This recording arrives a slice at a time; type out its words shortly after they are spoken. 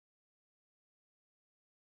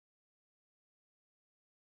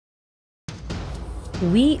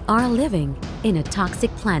We are living in a toxic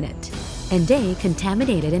planet and a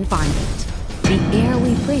contaminated environment. The air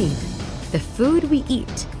we breathe, the food we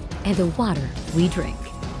eat, and the water we drink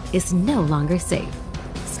is no longer safe.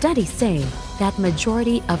 Studies say that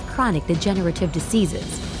majority of chronic degenerative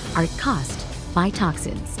diseases are caused by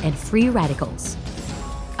toxins and free radicals.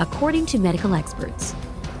 According to medical experts,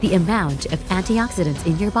 the amount of antioxidants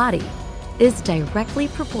in your body is directly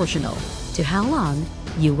proportional to how long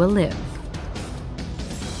you will live.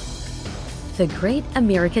 The great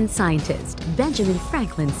American scientist Benjamin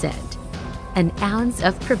Franklin said, "An ounce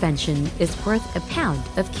of prevention is worth a pound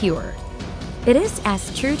of cure." It is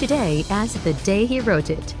as true today as the day he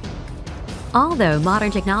wrote it. Although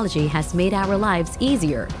modern technology has made our lives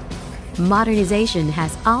easier, modernization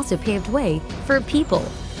has also paved way for people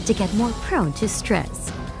to get more prone to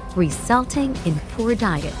stress, resulting in poor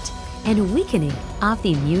diet and weakening of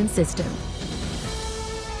the immune system.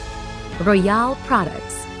 Royale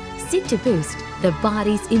products seek to boost the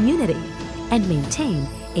body's immunity and maintain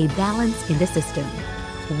a balance in the system.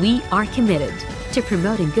 We are committed to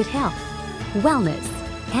promoting good health, wellness,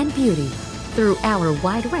 and beauty through our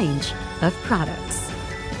wide range of products.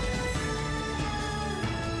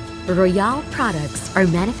 Royale products are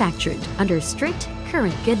manufactured under strict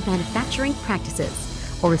Current Good Manufacturing Practices,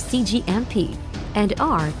 or CGMP, and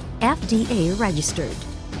are FDA registered.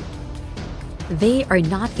 They are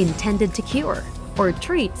not intended to cure or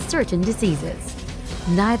treat certain diseases.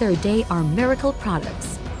 Neither they are miracle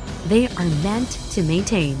products. They are meant to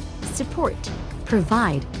maintain, support,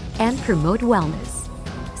 provide, and promote wellness.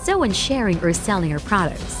 So when sharing or selling our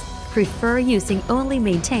products, prefer using only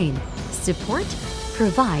maintain, support,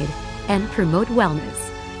 provide, and promote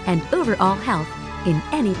wellness and overall health in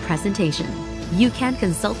any presentation. You can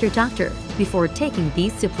consult your doctor before taking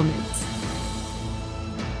these supplements.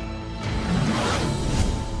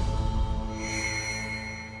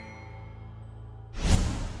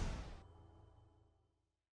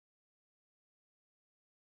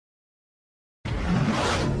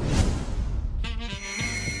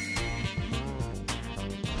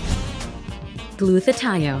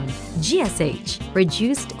 Glutathione, GSH,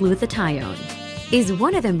 reduced glutathione, is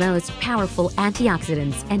one of the most powerful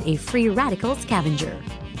antioxidants and a free radical scavenger.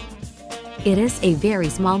 It is a very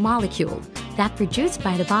small molecule that produced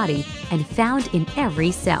by the body and found in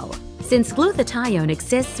every cell. Since glutathione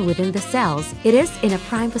exists within the cells, it is in a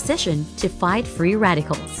prime position to fight free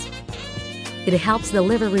radicals. It helps the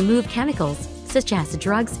liver remove chemicals such as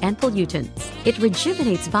drugs and pollutants. It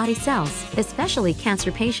rejuvenates body cells, especially cancer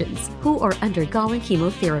patients who are undergoing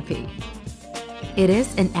chemotherapy. It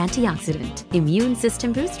is an antioxidant, immune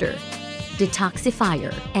system booster,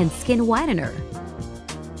 detoxifier, and skin whitener.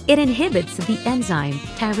 It inhibits the enzyme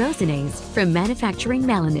tyrosinase from manufacturing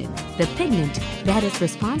melanin, the pigment that is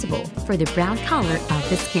responsible for the brown color of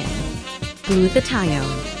the skin.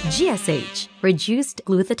 Glutathione, GSH, reduced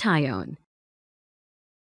glutathione.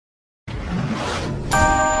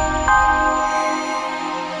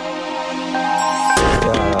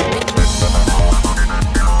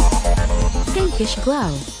 Pinkish Glow,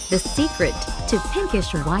 the secret to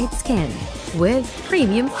pinkish white skin with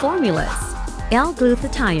premium formulas.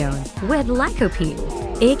 L-glutathione with lycopene,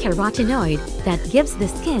 a carotenoid that gives the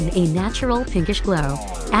skin a natural pinkish glow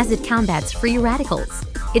as it combats free radicals.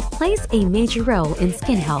 It plays a major role in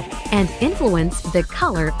skin health and influences the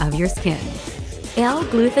color of your skin.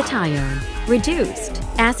 L-glutathione, reduced.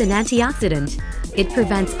 As an antioxidant, it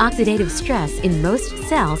prevents oxidative stress in most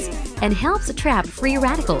cells and helps trap free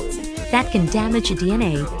radicals that can damage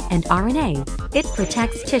DNA and RNA. It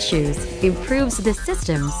protects tissues, improves the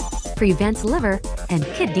systems, prevents liver and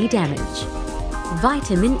kidney damage.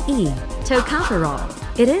 Vitamin E, tocopherol.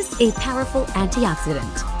 It is a powerful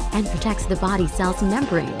antioxidant and protects the body cell's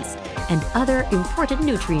membranes and other important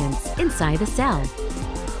nutrients inside the cell.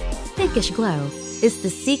 Pinkish Glow is the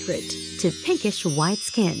secret to pinkish white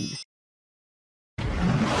skin.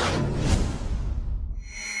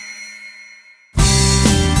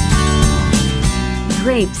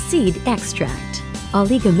 Grape seed extract,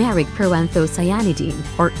 oligomeric proanthocyanidine,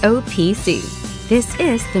 or OPC. This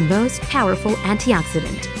is the most powerful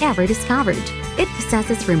antioxidant ever discovered. It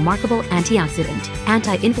possesses remarkable antioxidant,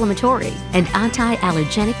 anti-inflammatory, and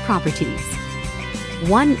anti-allergenic properties.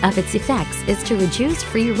 One of its effects is to reduce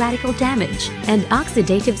free radical damage and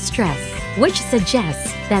oxidative stress, which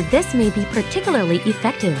suggests that this may be particularly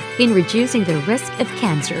effective in reducing the risk of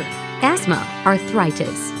cancer, asthma,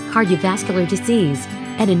 arthritis, cardiovascular disease,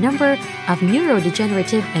 and a number of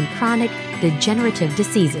neurodegenerative and chronic degenerative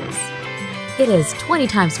diseases. It is 20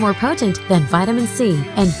 times more potent than vitamin C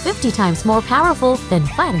and 50 times more powerful than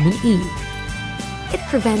vitamin E. It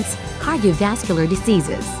prevents cardiovascular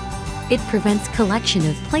diseases. It prevents collection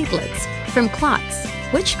of platelets from clots,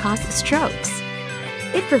 which cause strokes.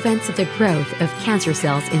 It prevents the growth of cancer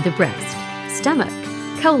cells in the breast, stomach,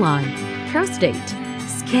 colon, prostate,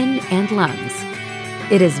 skin, and lungs.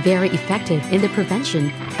 It is very effective in the prevention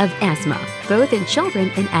of asthma, both in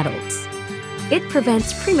children and adults. It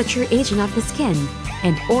prevents premature aging of the skin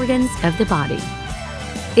and organs of the body.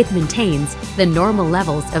 It maintains the normal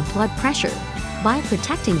levels of blood pressure by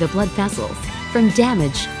protecting the blood vessels from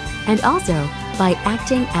damage and also by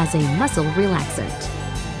acting as a muscle relaxant.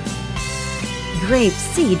 Grape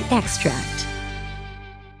seed extract.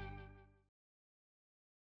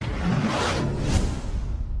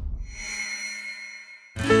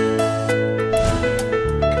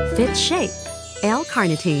 Fit shape.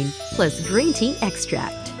 L-carnitine plus green tea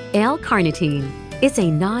extract. L-carnitine is a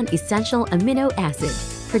non-essential amino acid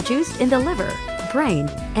produced in the liver, brain,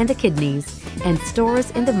 and the kidneys and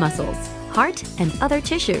stores in the muscles, heart, and other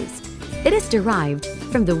tissues. It is derived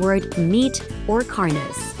from the word meat or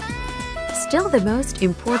carnis. Still the most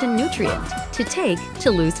important nutrient to take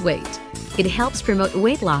to lose weight. It helps promote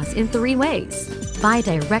weight loss in 3 ways: by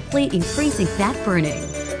directly increasing fat burning,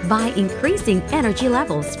 by increasing energy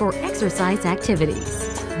levels for exercise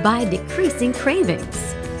activities, by decreasing cravings.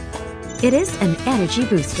 It is an energy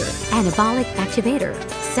booster, anabolic activator,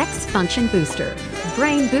 sex function booster,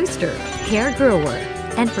 brain booster, hair grower,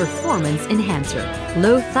 and performance enhancer.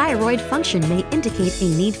 Low thyroid function may indicate a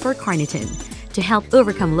need for carnitine to help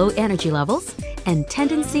overcome low energy levels and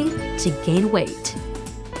tendency to gain weight.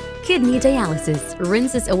 Kidney dialysis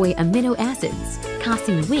rinses away amino acids,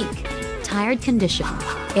 causing weak, tired condition.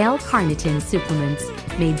 L-carnitine supplements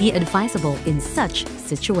may be advisable in such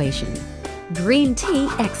situation. Green tea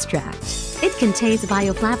extract. It contains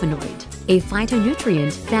bioflavonoid, a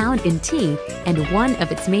phytonutrient found in tea, and one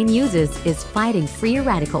of its main uses is fighting free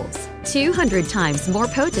radicals. 200 times more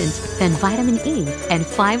potent than vitamin E and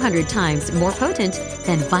 500 times more potent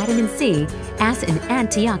than vitamin C as an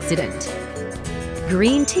antioxidant.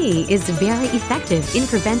 Green tea is very effective in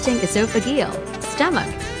preventing esophageal,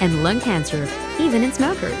 stomach, and lung cancer, even in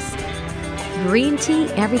smokers. Green tea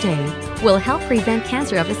every day will help prevent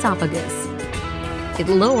cancer of esophagus. It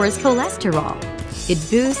lowers cholesterol. It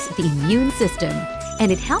boosts the immune system,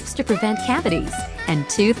 and it helps to prevent cavities and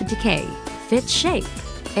tooth decay. Fit shape.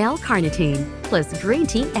 L-carnitine plus green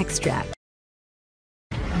tea extract.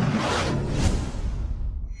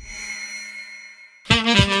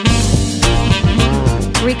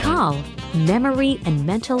 Recall. Memory and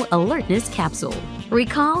mental alertness capsule.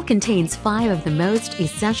 Recall contains 5 of the most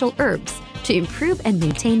essential herbs to improve and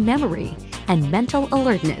maintain memory and mental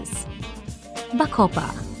alertness. Bacopa,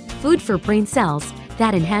 food for brain cells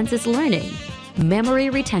that enhances learning, memory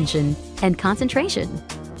retention, and concentration.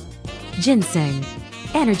 Ginseng,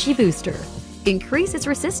 energy booster, increases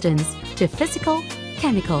resistance to physical,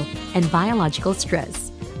 chemical, and biological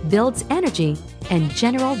stress, builds energy and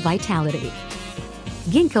general vitality.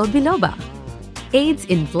 Ginkgo biloba, aids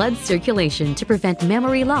in blood circulation to prevent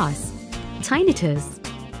memory loss, tinnitus,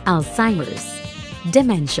 Alzheimer's,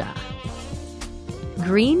 dementia.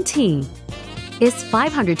 Green tea is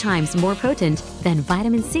 500 times more potent than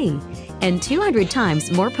vitamin C and 200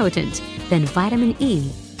 times more potent than vitamin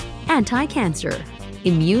E, anti-cancer,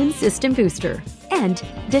 immune system booster, and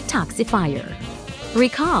detoxifier.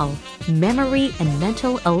 Recall, memory and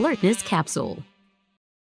mental alertness capsule.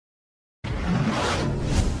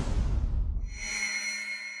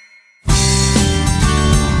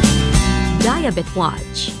 Diabet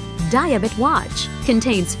Watch. Diabet Watch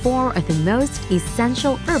contains 4 of the most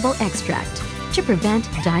essential herbal extract to prevent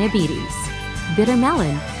diabetes: bitter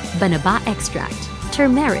melon, banaba extract,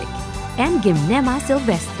 turmeric, and Gymnema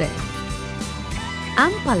sylvestre.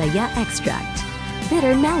 Ampalaya extract,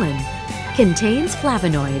 bitter melon, contains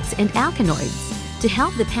flavonoids and alkaloids to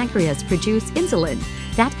help the pancreas produce insulin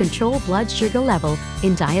that control blood sugar level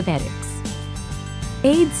in diabetics.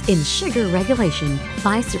 Aids in sugar regulation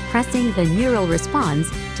by suppressing the neural response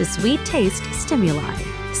to sweet taste stimuli.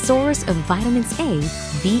 Source of vitamins A,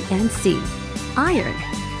 B, and C, iron,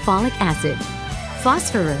 folic acid,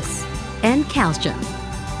 phosphorus, and calcium.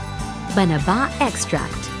 Banaba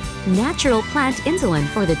extract, natural plant insulin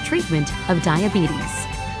for the treatment of diabetes.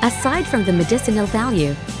 Aside from the medicinal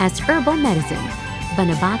value as herbal medicine,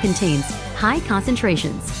 banaba contains high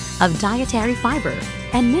concentrations of dietary fiber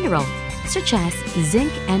and mineral such as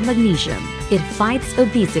zinc and magnesium. It fights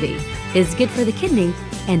obesity, is good for the kidney,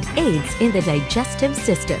 and aids in the digestive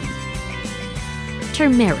system.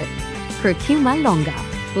 Turmeric, curcuma longa.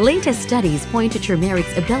 Latest studies point to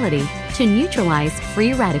turmeric's ability to neutralize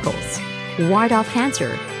free radicals, ward off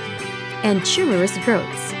cancer, and tumorous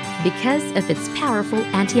growths because of its powerful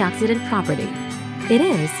antioxidant property. It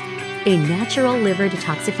is a natural liver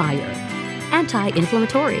detoxifier,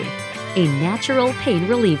 anti-inflammatory, a natural pain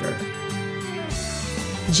reliever.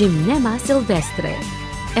 Gymnema sylvestre,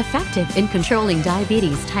 effective in controlling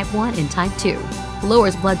diabetes type 1 and type 2,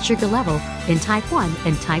 lowers blood sugar level in type 1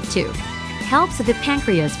 and type 2, helps the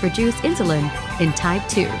pancreas produce insulin in type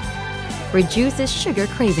 2, reduces sugar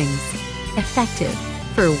cravings, effective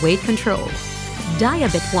for weight control.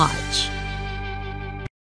 Diabet Watch.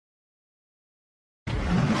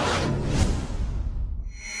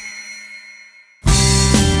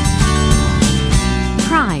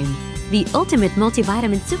 Prime, the ultimate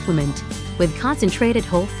multivitamin supplement with concentrated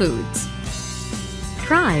whole foods.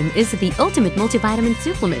 Prime is the ultimate multivitamin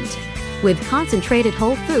supplement with concentrated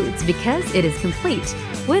whole foods because it is complete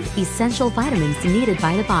with essential vitamins needed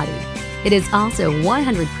by the body. It is also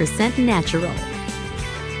 100% natural.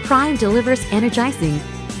 Prime delivers energizing,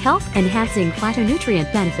 health-enhancing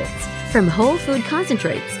phytonutrient benefits from whole food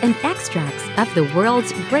concentrates and extracts of the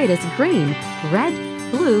world's greatest green, red,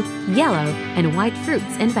 blue, yellow, and white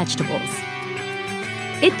fruits and vegetables.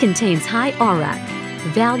 It contains high ORAC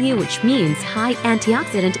value, which means high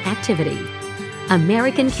antioxidant activity.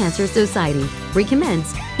 American Cancer Society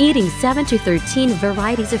recommends eating 7 to 13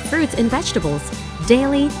 varieties of fruits and vegetables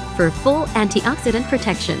daily for full antioxidant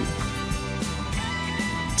protection.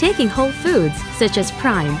 Taking whole foods such as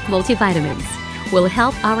Prime multivitamins will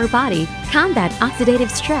help our body combat oxidative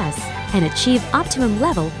stress and achieve optimum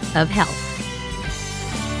level of health.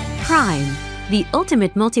 Prime, the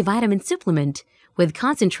ultimate multivitamin supplement with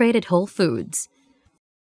concentrated whole foods.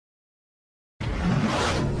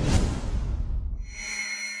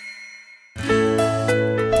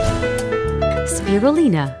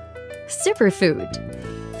 Spirulina, superfood,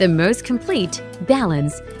 the most complete,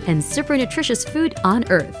 balanced, and super nutritious food on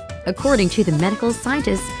Earth, according to the medical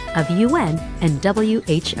scientists of UN and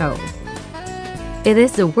WHO. It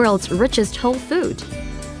is the world's richest whole food.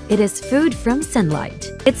 It is food from sunlight.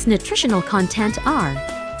 Its nutritional content are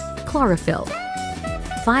chlorophyll,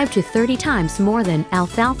 5 to 30 times more than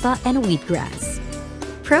alfalfa and wheatgrass.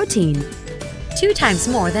 Protein, 2 times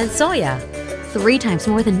more than soya, 3 times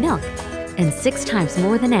more than milk, and 6 times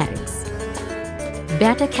more than eggs.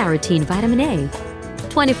 Beta-carotene vitamin A,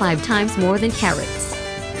 25 times more than carrots.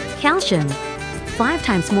 Calcium, 5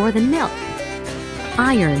 times more than milk.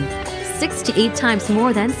 Iron, 6 to 8 times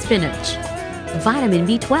more than spinach. Vitamin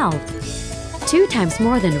B12, 2 times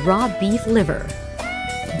more than raw beef liver.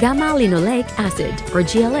 Gamma-linoleic acid, or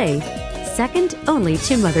GLA, second only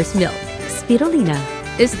to mother's milk. Spirulina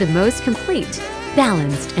is the most complete,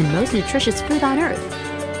 balanced, and most nutritious food on Earth.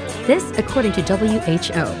 This according to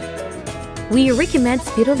WHO. We recommend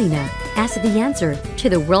spirulina as the answer to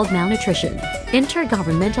the World Malnutrition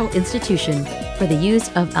Intergovernmental Institution for the use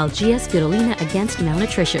of Algae spirulina against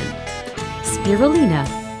malnutrition. Spirulina,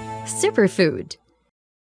 superfood.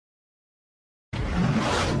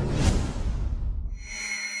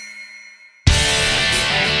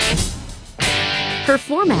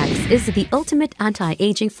 Performax is the ultimate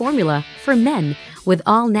anti-aging formula for men with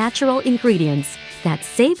all natural ingredients that's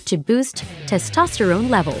safe to boost testosterone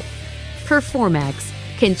level. Performax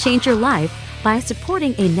can change your life by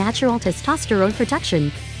supporting a natural testosterone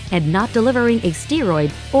production and not delivering a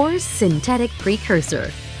steroid or synthetic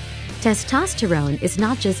precursor. Testosterone is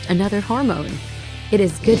not just another hormone. It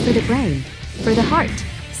is good for the brain, for the heart,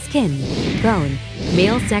 skin, bone,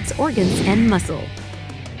 male sex organs, and muscle.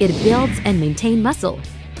 It builds and maintains muscle,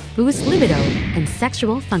 boosts libido and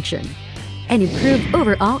sexual function, and improves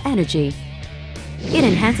overall energy. It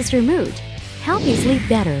enhances your mood, helps you sleep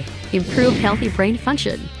better, improve healthy brain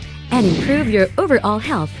function, and improve your overall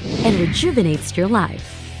health and rejuvenates your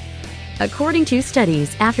life. According to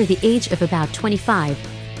studies, after the age of about 25,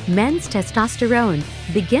 men's testosterone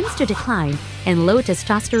begins to decline, and low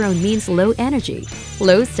testosterone means low energy,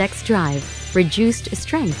 low sex drive, reduced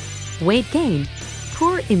strength, weight gain,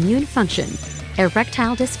 poor immune function,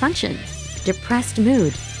 erectile dysfunction, depressed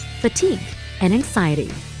mood, fatigue, and anxiety.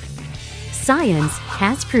 Science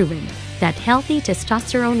has proven that healthy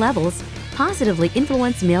testosterone levels positively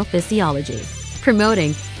influence male physiology,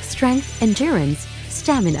 promoting strength, endurance,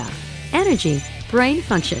 stamina, energy, brain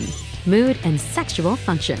function, mood, and sexual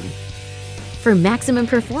function. For maximum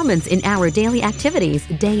performance in our daily activities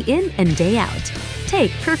day in and day out,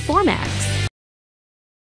 take Performax.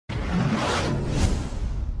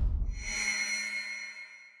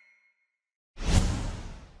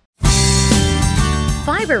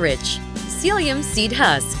 Fiber-rich psyllium seed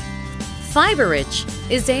husk. Fiber-rich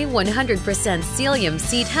is a 100% psyllium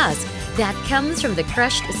seed husk that comes from the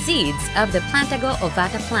crushed seeds of the Plantago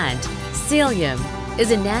ovata plant Psyllium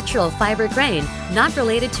is a natural fiber grain not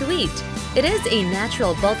related to wheat. It is a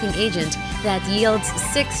natural bulking agent that yields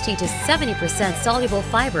 60 to 70% soluble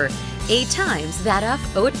fiber, 8 times that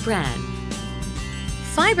of oat bran.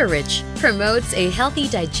 Fiber-rich promotes a healthy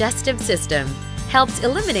digestive system, helps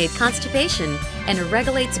eliminate constipation, and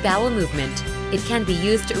regulates bowel movement. It can be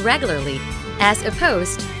used regularly, as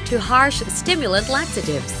opposed to harsh stimulant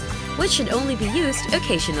laxatives, which should only be used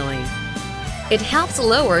occasionally. It helps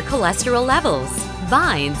lower cholesterol levels,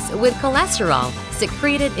 binds with cholesterol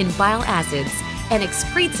secreted in bile acids, and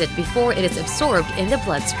excretes it before it is absorbed in the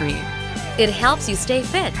bloodstream. It helps you stay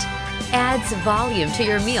fit, adds volume to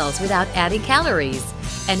your meals without adding calories,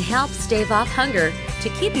 and helps stave off hunger to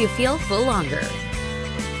keep you feel full longer.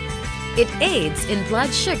 It aids in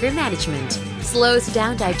blood sugar management, slows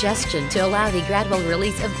down digestion to allow the gradual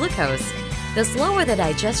release of glucose. The slower the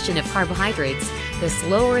digestion of carbohydrates, the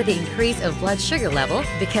slower the increase of blood sugar level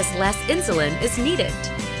because less insulin is needed.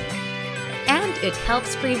 And it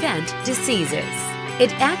helps prevent diseases.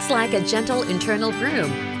 It acts like a gentle internal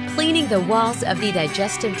broom, cleaning the walls of the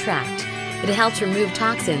digestive tract. It helps remove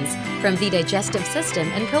toxins from the digestive system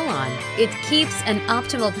and colon. It keeps an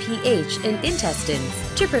optimal pH in intestines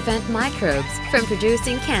to prevent microbes from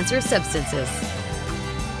producing cancer substances.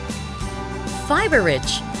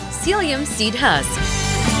 Fiber-rich psyllium seed husk.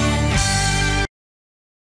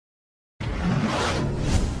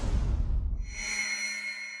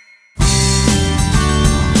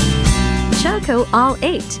 Choco All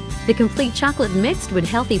 8, the complete chocolate mixed with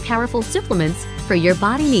healthy, powerful supplements for your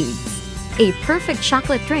body needs. A perfect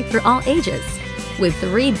chocolate drink for all ages, with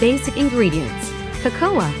 3 basic ingredients: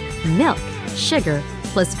 cocoa, milk, sugar,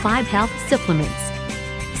 plus 5 health supplements.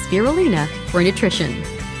 Spirulina for nutrition.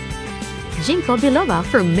 Ginkgo biloba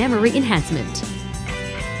for memory enhancement.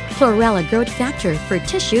 Chlorella growth factor for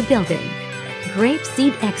tissue building. Grape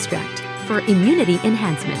seed extract for immunity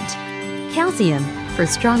enhancement. Calcium for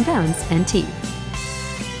strong bones and teeth.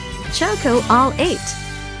 Choco All 8.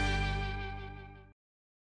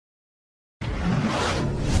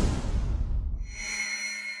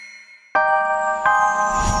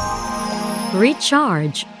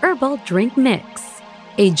 Recharge Herbal Drink Mix.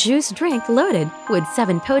 A juice drink loaded with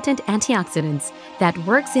 7 potent antioxidants that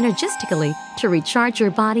work synergistically to recharge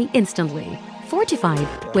your body instantly. Fortified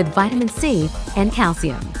with vitamin C and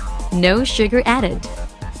calcium. No sugar added.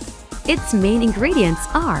 Its main ingredients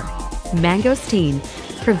are mangosteen,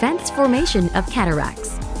 prevents formation of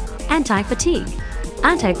cataracts, anti-fatigue,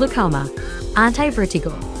 anti-glaucoma,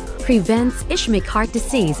 anti-vertigo, prevents ischemic heart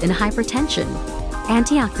disease and hypertension,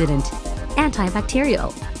 antioxidant,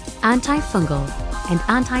 antibacterial, antifungal, and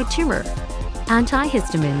anti-tumor,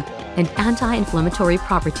 antihistamine, and anti-inflammatory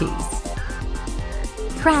properties.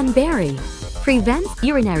 Cranberry prevents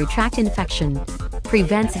urinary tract infection,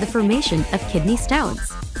 prevents the formation of kidney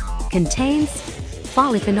stones, contains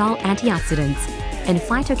polyphenol antioxidants and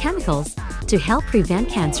phytochemicals to help prevent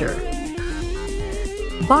cancer.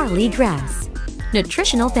 Barley grass,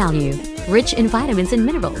 nutritional value, rich in vitamins and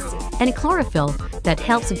minerals, and chlorophyll that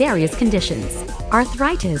helps various conditions: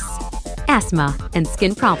 arthritis, asthma, and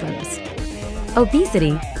skin problems,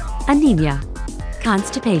 obesity, anemia,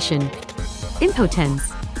 constipation, impotence,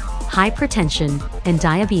 hypertension, and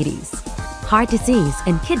diabetes, heart disease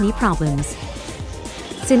and kidney problems.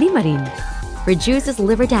 Silimarin reduces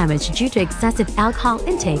liver damage due to excessive alcohol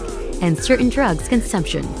intake and certain drugs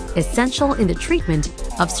consumption, essential in the treatment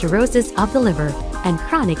of cirrhosis of the liver and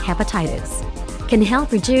chronic hepatitis. Can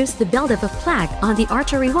help reduce the buildup of plaque on the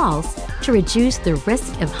artery walls to reduce the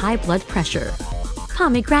risk of high blood pressure.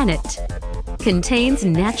 Pomegranate contains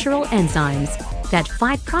natural enzymes that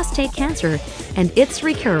fight prostate cancer and its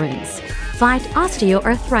recurrence, fight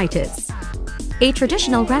osteoarthritis, a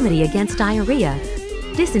traditional remedy against diarrhea,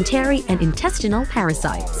 dysentery, and intestinal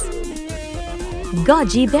parasites.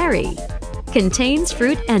 Goji berry contains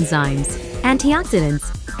fruit enzymes,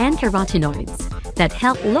 antioxidants, and carotenoids that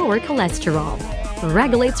help lower cholesterol,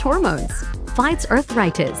 regulates hormones, fights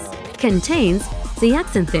arthritis, contains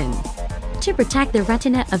zeaxanthin to protect the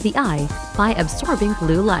retina of the eye by absorbing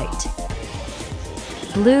blue light.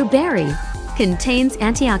 Blueberry contains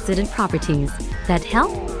antioxidant properties that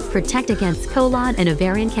help protect against colon and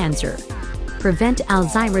ovarian cancer, prevent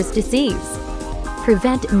Alzheimer's disease,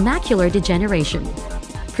 prevent macular degeneration,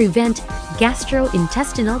 prevent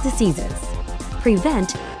gastrointestinal diseases,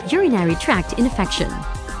 prevent urinary tract infection.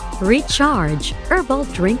 Recharge Herbal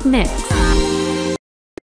Drink Mix.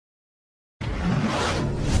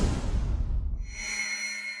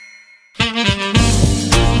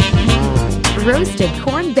 Roasted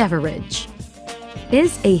corn beverage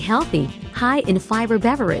is a healthy, high in fiber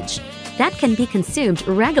beverage that can be consumed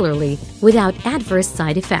regularly without adverse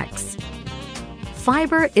side effects.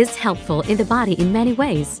 Fiber is helpful in the body in many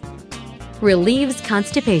ways. Relieves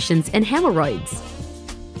constipations and hemorrhoids.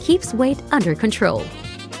 Keeps weight under control.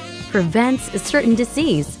 Prevents certain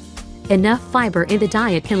disease. Enough fiber in the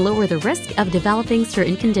diet can lower the risk of developing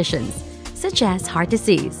certain conditions, such as heart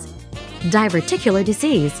disease, diverticular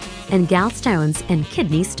disease, and gallstones and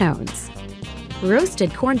kidney stones.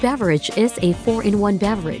 Roasted corn beverage is a 4-in-1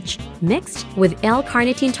 beverage mixed with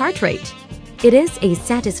L-carnitine tartrate. It is a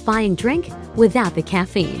satisfying drink without the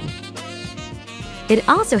caffeine. It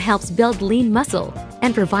also helps build lean muscle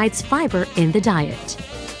and provides fiber in the diet.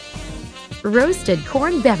 Roasted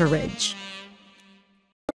corn beverage.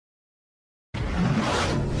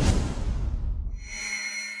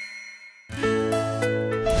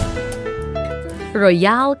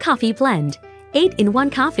 Royale Coffee Blend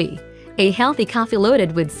 8-in-1 coffee, a healthy coffee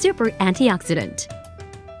loaded with super antioxidant.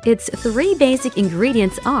 Its 3 basic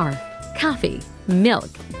ingredients are coffee, milk,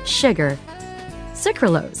 sugar,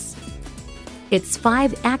 sucralose. Its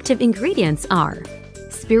 5 active ingredients are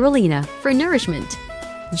spirulina for nourishment,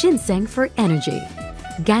 ginseng for energy,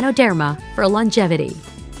 ganoderma for longevity,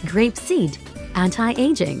 grapeseed,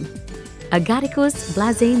 anti-aging, agaricus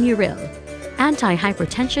blazei muril,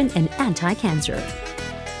 anti-hypertension and anti-cancer.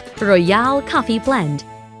 Royale Coffee Blend.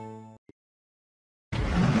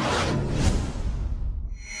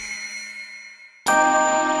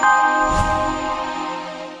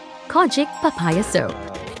 Kojic Papaya Soap.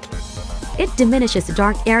 It diminishes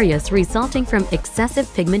dark areas resulting from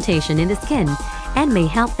excessive pigmentation in the skin and may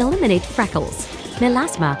help eliminate freckles,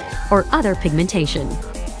 melasma, or other pigmentation.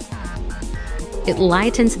 It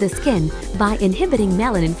lightens the skin by inhibiting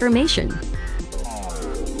melanin formation.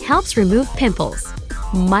 Helps remove pimples,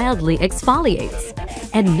 mildly exfoliates,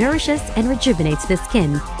 and nourishes and rejuvenates the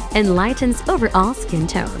skin and lightens overall skin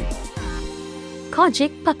tone.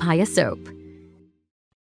 Kojic Papaya Soap.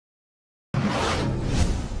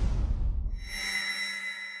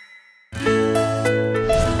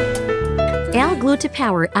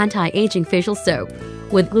 L-Gluta-Power Anti-Aging Facial Soap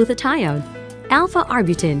with glutathione,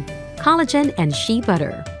 alpha-arbutin, collagen, and shea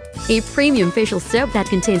butter. A premium facial soap that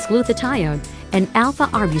contains glutathione and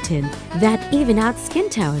alpha-arbutin that even out skin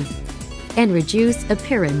tone and reduce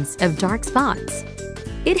appearance of dark spots.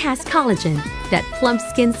 It has collagen that plumps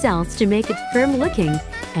skin cells to make it firm-looking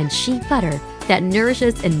and shea butter that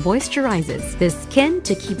nourishes and moisturizes the skin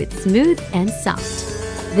to keep it smooth and soft.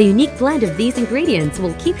 The unique blend of these ingredients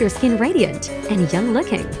will keep your skin radiant and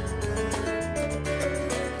young-looking.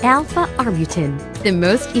 Alpha-arbutin, the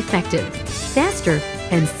most effective, faster,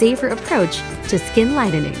 and safer approach to skin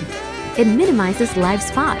lightening. It minimizes live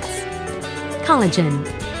spots. Collagen,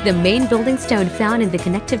 the main building stone found in the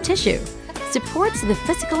connective tissue, supports the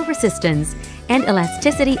physical resistance and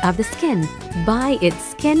elasticity of the skin by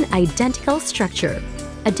its skin-identical structure.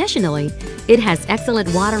 Additionally, it has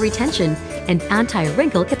excellent water retention and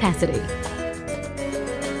anti-wrinkle capacity.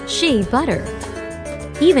 Shea butter.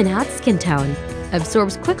 Even out skin tone,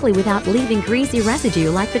 absorbs quickly without leaving greasy residue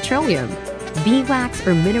like petroleum, beeswax,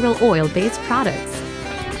 or mineral oil-based products.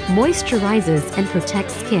 Moisturizes and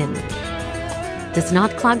protects skin. Does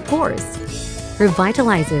not clog pores.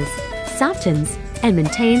 Revitalizes, softens, and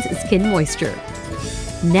maintains skin moisture.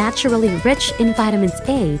 Naturally rich in vitamins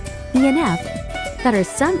A, E, and F that are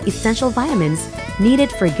some essential vitamins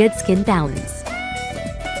needed for good skin balance.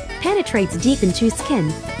 Penetrates deep into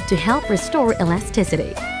skin to help restore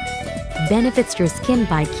elasticity. Benefits your skin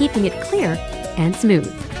by keeping it clear and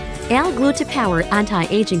smooth. L-Gluta-Power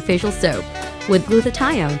Anti-Aging Facial Soap with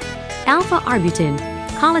glutathione, alpha-arbutin,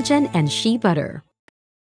 collagen, and shea butter.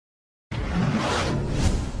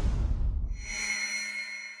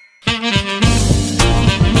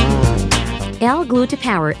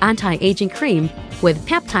 L-Gluta-Power Anti-Aging Cream with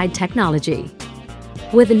peptide technology.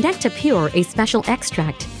 With Nectapure, a special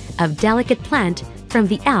extract of delicate plant from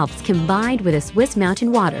the Alps combined with a Swiss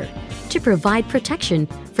mountain water to provide protection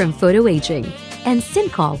from photoaging, and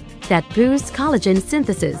Synchol that boosts collagen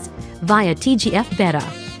synthesis via TGF-beta.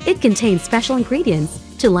 It contains special ingredients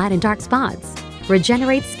to lighten dark spots,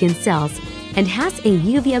 regenerate skin cells, and has a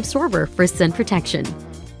UV absorber for sun protection.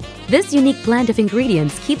 This unique blend of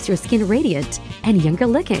ingredients keeps your skin radiant and younger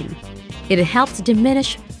looking. It helps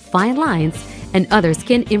diminish fine lines and other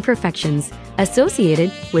skin imperfections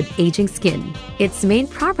associated with aging skin. Its main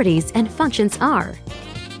properties and functions are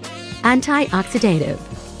antioxidative,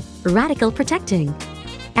 radical protecting,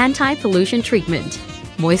 anti-pollution treatment,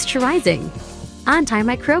 moisturizing,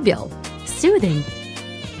 antimicrobial, soothing,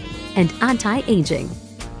 and anti-aging.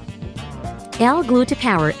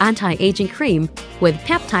 L-Gluta-Power Anti-Aging Cream with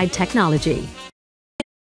peptide technology.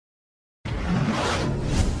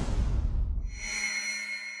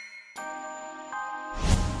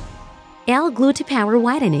 L-Gluta-Power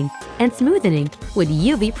Whitening and Smoothening with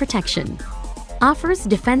UV Protection. Offers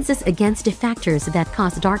defenses against the factors that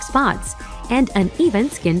cause dark spots and uneven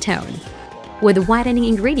skin tone. With whitening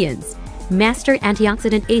ingredients, master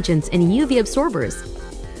antioxidant agents and UV absorbers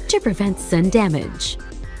to prevent sun damage.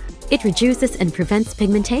 It reduces and prevents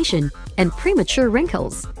pigmentation and premature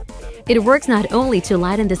wrinkles. It works not only to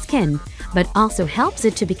lighten the skin, but also helps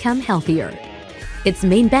it to become healthier. Its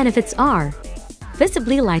main benefits are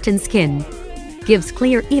visibly lightened skin, gives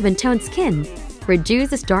clear even-toned skin,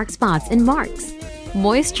 reduces dark spots and marks,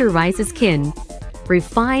 moisturizes skin,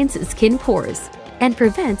 refines skin pores, and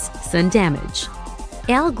prevents sun damage.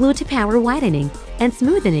 L-Gluta-Power Whitening and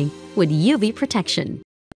Smoothening with UV Protection.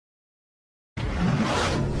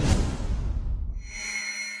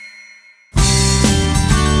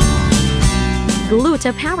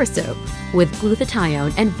 Gluta Power Soap with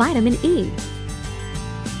glutathione and vitamin E.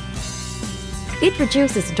 It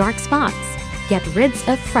reduces dark spots, gets rid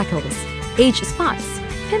of freckles, age spots,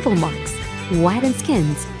 pimple marks, whitens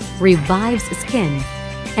skins, revives skin,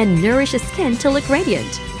 and nourishes skin to look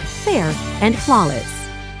radiant, fair, and flawless.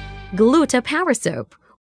 Gluta Power Soap.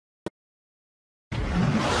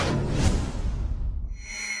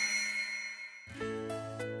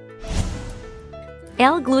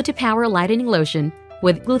 L-Gluta-Power Lightening Lotion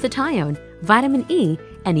with glutathione, vitamin E,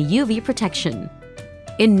 and UV protection.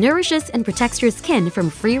 It nourishes and protects your skin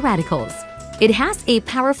from free radicals. It has a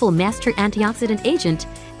powerful master antioxidant agent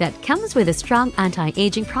that comes with a strong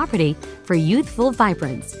anti-aging property for youthful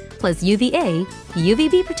vibrance, plus UVA,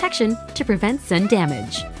 UVB protection to prevent sun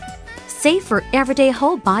damage. Safe for everyday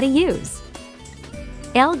whole body use.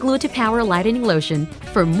 L-Gluta-Power Lightening Lotion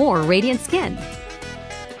for more radiant skin.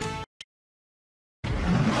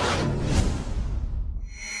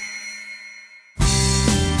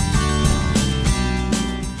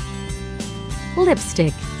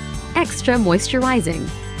 Lipstick. Extra moisturizing.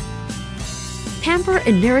 Pamper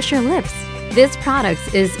and nourish your lips. This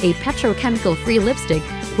product is a petrochemical-free lipstick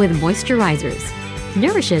with moisturizers.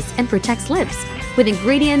 Nourishes and protects lips with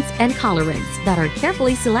ingredients and colorants that are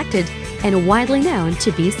carefully selected and widely known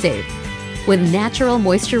to be safe. With natural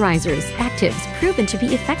moisturizers, actives proven to be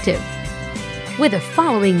effective. With the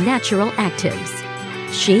following natural actives.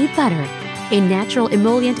 Shea butter, a natural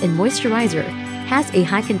emollient and moisturizer, has a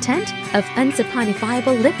high content of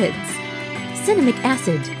unsaponifiable lipids, cinnamic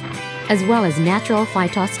acid, as well as natural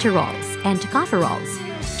phytosterols and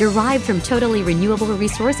tocopherols derived from totally renewable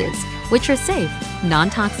resources, which are safe,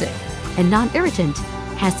 non-toxic, and non-irritant,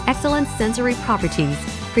 has excellent sensory properties,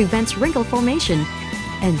 prevents wrinkle formation,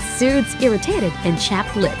 and soothes irritated and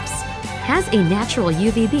chapped lips. Has a natural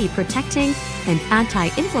UVB protecting and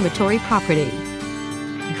anti-inflammatory property.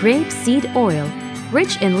 Grape seed oil,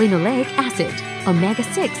 rich in linoleic acid,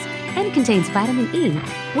 omega-6, and contains vitamin E,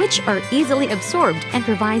 which are easily absorbed and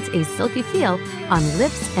provides a silky feel on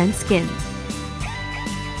lips and skin.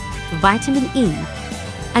 Vitamin E,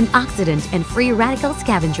 an oxidant and free radical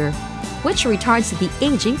scavenger, which retards the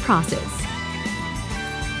aging process.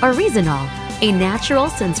 Oryzanol, a natural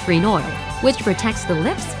sunscreen oil, which protects the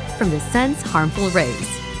lips from the sun's harmful rays.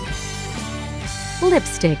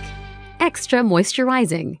 Lipstick, extra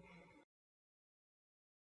moisturizing.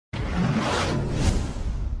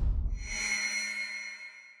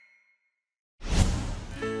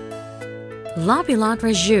 L'Opulent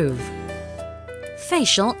Rejuve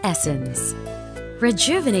Facial Essence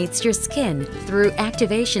rejuvenates your skin through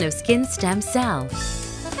activation of skin stem cell.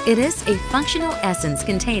 It is a functional essence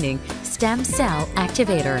containing stem cell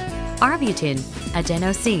activator, arbutin,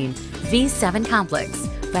 adenosine, V7 complex,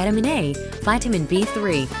 vitamin A, vitamin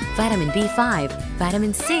B3, vitamin B5,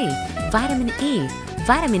 vitamin C, vitamin E,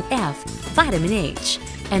 vitamin F, vitamin H,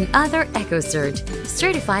 and other EcoCert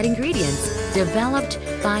certified ingredients developed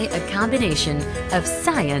by a combination of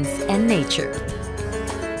science and nature.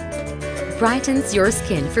 Brightens your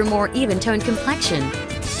skin for more even-toned complexion.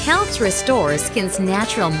 Helps restore skin's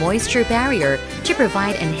natural moisture barrier to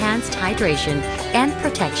provide enhanced hydration and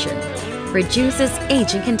protection. Reduces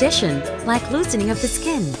aging condition like loosening of the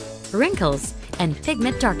skin, wrinkles, and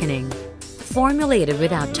pigment darkening. Formulated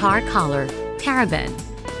without tar color, paraben,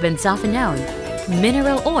 benzophenone,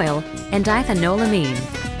 mineral oil, and diphenollamine.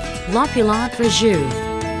 L'Opulent Rejuve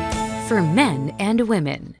for men and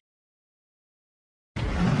women.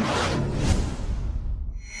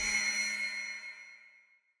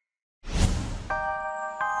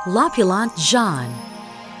 L'Opulent Jaune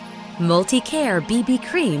Multi-Care BB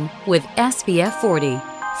Cream with SPF 40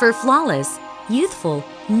 for flawless, youthful,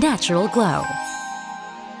 natural glow.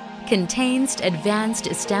 Contains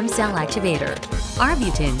advanced stem cell activator,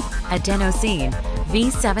 arbutin, adenosine,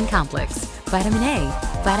 V7 complex, vitamin A,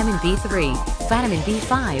 vitamin B3, vitamin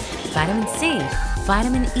B5, vitamin C,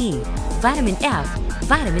 vitamin E, vitamin F,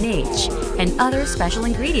 vitamin H, and other special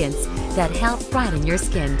ingredients that help brighten your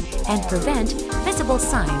skin and prevent visible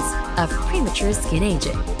signs of premature skin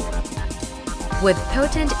aging. With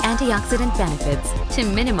potent antioxidant benefits to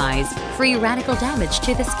minimize free radical damage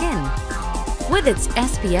to the skin. With its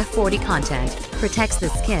SPF 40 content, protects the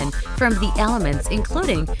skin from the elements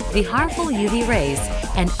including the harmful UV rays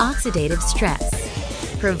and oxidative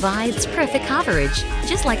stress. Provides perfect coverage,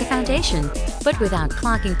 just like a foundation, but without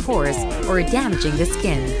clogging pores or damaging the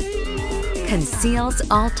skin. Conceals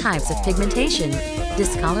all types of pigmentation,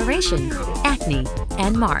 discoloration, acne,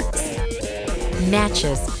 and marks.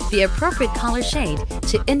 Matches the appropriate color shade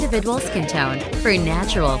to individual skin tone for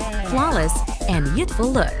natural, flawless, and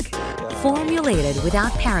youthful look. Formulated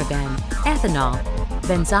without paraben, ethanol,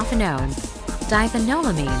 benzophenone,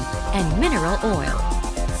 diphenollamine, and mineral oil.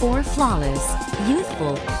 For flawless,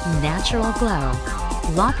 youthful, natural glow.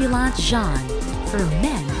 L'Opulente Jaune for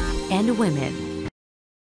men and women.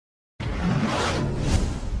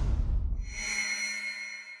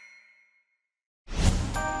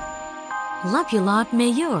 L'Opulente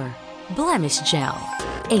Meilleur Blemish Gel,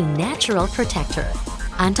 a natural protector,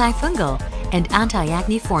 antifungal, and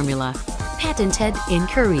anti-acne formula, patented in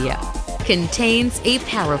Korea. Contains a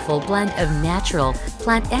powerful blend of natural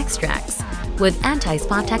plant extracts with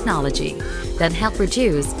anti-spot technology that help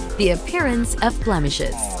reduce the appearance of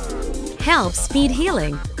blemishes. Helps speed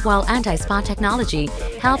healing, while anti-spot technology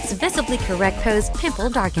helps visibly correct post-pimple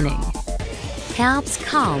darkening. Helps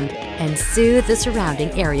calm and soothe the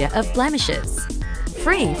surrounding area of blemishes.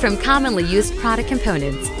 Free from commonly used product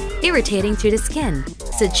components irritating to the skin,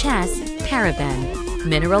 such as paraben,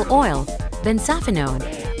 mineral oil,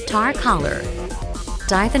 benzophenone, tar color,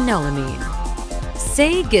 diphenollamine.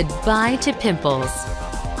 Say goodbye to pimples.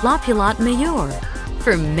 L'Opulente Meilleur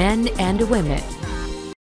for men and women.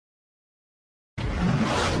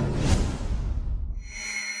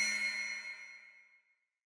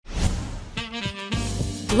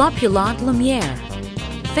 L'Opulente Lumiere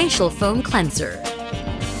Facial Foam Cleanser.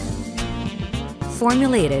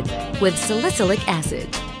 Formulated with salicylic acid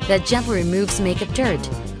that gently removes makeup dirt,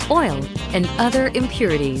 oil, and other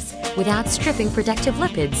impurities without stripping protective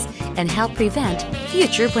lipids and help prevent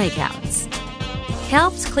future breakouts.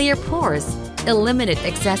 Helps clear pores, eliminate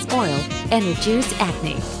excess oil, and reduce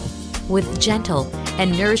acne. With gentle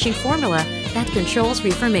and nourishing formula that controls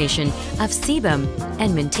reformation of sebum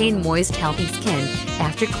and maintain moist, healthy skin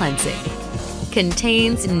after cleansing.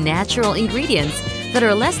 Contains natural ingredients that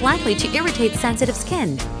are less likely to irritate sensitive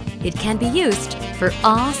skin. It can be used for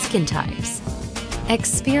all skin types.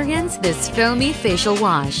 Experience this foamy facial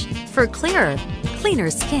wash for clearer, cleaner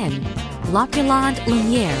skin. L'Opulente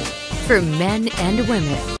Lumiere for men and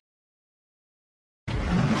women.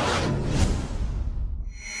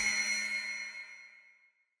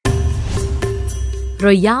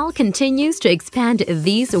 Royale continues to expand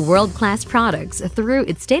these world-class products through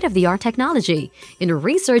its state-of-the-art technology in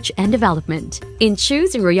research and development. In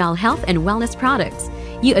choosing Royale Health and Wellness products,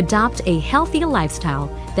 you adopt a healthy lifestyle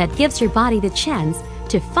that gives your body the chance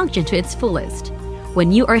to function to its fullest.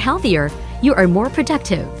 When you are healthier, you are more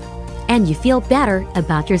productive, and you feel better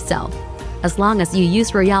about yourself. As long as you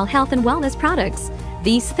use Royale Health and Wellness products,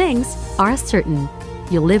 these things are certain.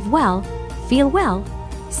 You live well, feel well,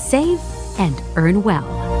 save and earn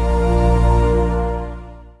well.